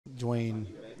Dwayne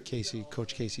Casey,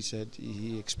 Coach Casey said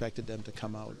he expected them to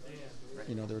come out.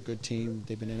 You know, they're a good team.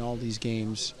 They've been in all these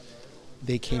games.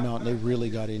 They came out and they really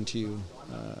got into you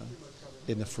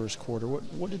in the first quarter.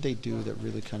 What did they do that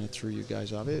really kind of threw you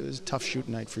guys off? It was a tough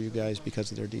shooting night for you guys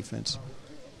because of their defense.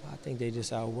 I think they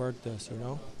just outworked us, you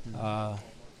know.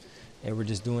 They were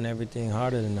just doing everything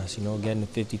harder than us, you know, getting the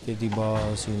 50-50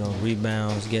 balls, you know,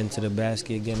 rebounds, getting to the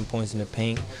basket, getting points in the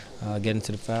paint, getting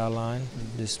to the foul line.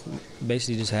 Just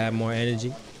basically just had more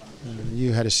energy.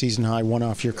 You had a season high, one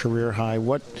off your career high.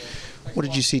 What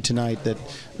did you see tonight that,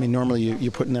 I mean, normally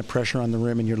you're putting that pressure on the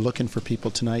rim and you're looking for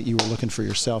people. Tonight you were looking for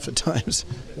yourself at times.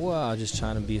 Well, I was just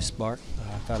trying to be a spark.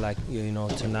 I felt like, you know,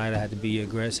 tonight I had to be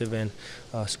aggressive and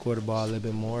score the ball a little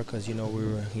bit more because, you know, we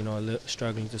were, you know,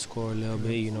 struggling to score a little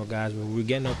bit. You know, guys, we were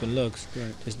getting open looks,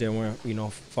 right. Just they weren't, you know,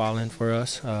 falling for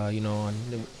us, you know,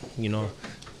 and, you know,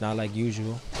 not like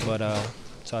usual. But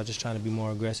so I was just trying to be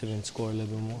more aggressive and score a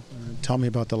little bit more. Tell me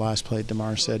about the last play.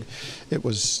 DeMar said it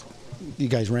was, you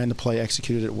guys ran the play,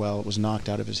 executed it well. It was knocked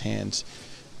out of his hands.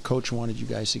 Coach wanted you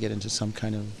guys to get into some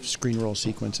kind of screen roll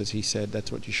sequence, as he said.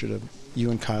 That's what you should have.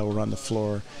 You and Kyle were on the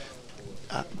floor.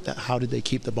 How did they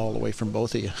keep the ball away from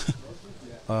both of you?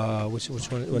 Which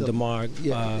one? When DeMar?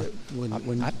 Yeah, when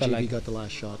JB like, got the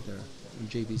last shot there, when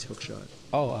JB's hook shot.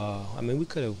 I mean, we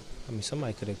could have. I mean,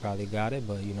 somebody could have probably got it,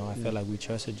 but, you know, I felt like we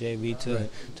trusted JB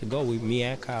to go. Me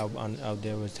and Kyle out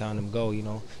there was telling him go, you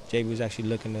know. JB was actually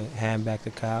looking to hand back to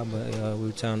Kyle, but we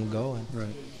were telling him go. And,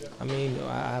 I mean,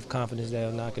 I have confidence that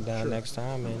he'll knock it down next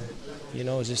time. And, you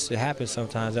know, it happens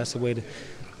sometimes. That's the way the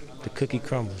cookie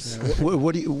crumbles. Yeah.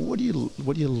 What do you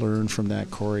learn from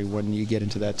that, Cory, when you get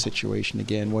into that situation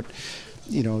again?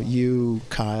 You know, you,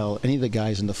 Kyle, any of the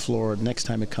guys on the floor, next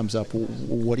time it comes up,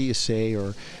 what do you say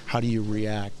or how do you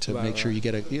react to make sure you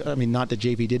get I mean, not that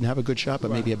JV didn't have a good shot,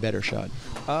 but maybe a better shot?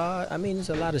 I mean,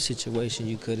 there's a lot of situations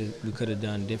we could have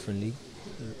done differently.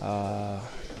 There's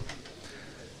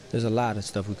a lot of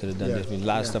stuff we could have done differently. A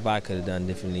lot of stuff I could have done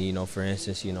differently. You know, for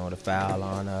instance, you know, the foul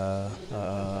on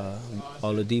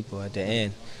Oladipo at the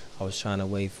end. I was trying to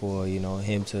wait for, you know,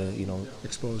 him to, you know,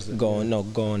 expose them. Go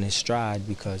in his stride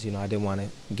because, you know, I didn't want to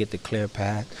get the clear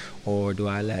path, or do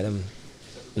I let him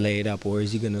lay it up, or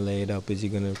is he going to lay it up? Is he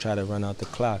going to try to run out the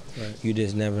clock? Right. You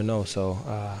just never know. So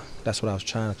that's what I was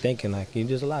trying to think. And like,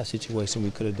 there's a lot of situations we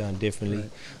could have done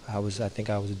differently. Right. I think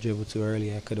I was a dribble too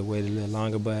early. I could have waited a little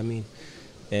longer, but I mean,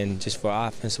 and just for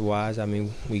offensive wise, I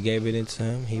mean, we gave it into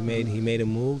him. He made a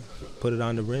move, put it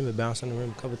on the rim, it bounced on the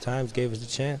rim a couple of times, gave us the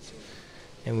chance.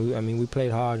 And we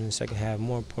played hard in the second half.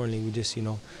 More importantly, we just, you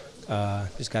know,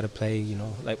 just got to play, you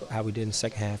know, like how we did in the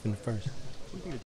second half in the first.